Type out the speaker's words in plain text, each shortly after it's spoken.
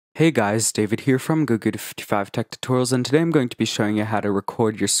Hey guys, David here from Good55 Tech Tutorials, and today I'm going to be showing you how to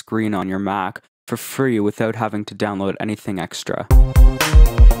record your screen on your Mac for free without having to download anything extra.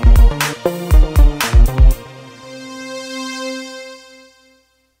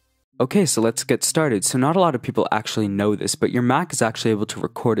 Okay, so let's get started. So not a lot of people actually know this, but your Mac is actually able to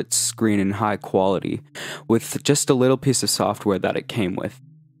record its screen in high quality with just a little piece of software that it came with.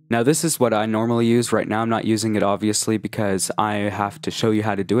 Now this is what I normally use. Right now I'm not using it obviously because I have to show you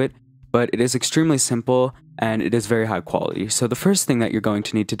how to do it, but it is extremely simple and it is very high quality. So the first thing that you're going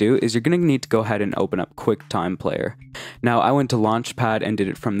to need to do is you're going to need to go ahead and open up QuickTime Player. Now I went to Launchpad and did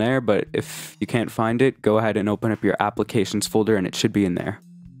it from there, but if you can't find it, go ahead and open up your applications folder and it should be in there.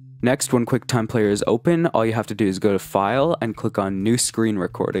 Next, when QuickTime Player is open, all you have to do is go to File and click on New Screen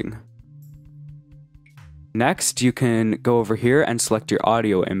Recording. Next, you can go over here and select your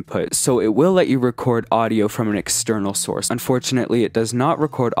audio input. So it will let you record audio from an external source. Unfortunately, it does not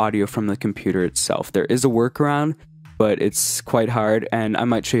record audio from the computer itself. There is a workaround, but it's quite hard, and I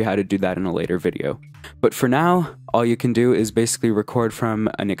might show you how to do that in a later video. But for now, all you can do is basically record from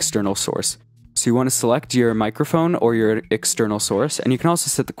an external source. So you want to select your microphone or your external source, and you can also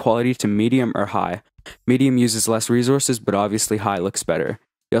set the quality to medium or high. Medium uses less resources, but obviously high looks better.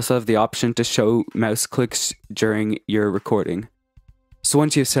 You also have the option to show mouse clicks during your recording. So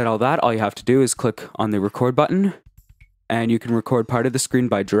once you've set all that, all you have to do is click on the record button, and you can record part of the screen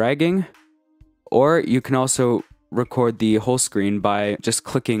by dragging, or you can also record the whole screen by just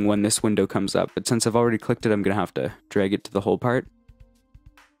clicking when this window comes up. But since I've already clicked it, I'm going to have to drag it to the whole part.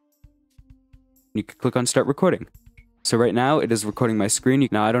 You can click on Start Recording. So right now, it is recording my screen.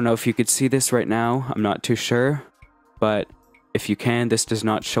 Now, I don't know if you could see this right now. I'm not too sure. But if you can, this does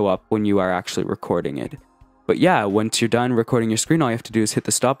not show up when you are actually recording it. But yeah, once you're done recording your screen, all you have to do is hit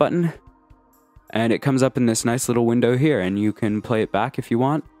the stop button. And it comes up in this nice little window here. And you can play it back if you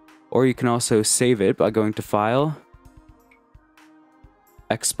want. Or you can also save it by going to File,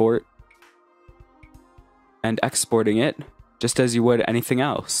 Export, and exporting it just as you would anything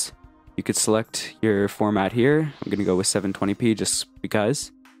else. You could select your format here. I'm going to go with 720p just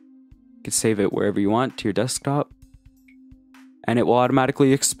because. You can save it wherever you want to your desktop. And it will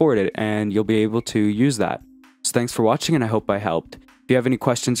automatically export it and you'll be able to use that. So thanks for watching and I hope I helped. If you have any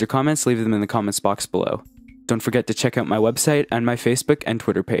questions or comments, leave them in the comments box below. Don't forget to check out my website and my Facebook and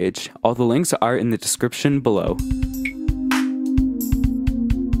Twitter page. All the links are in the description below.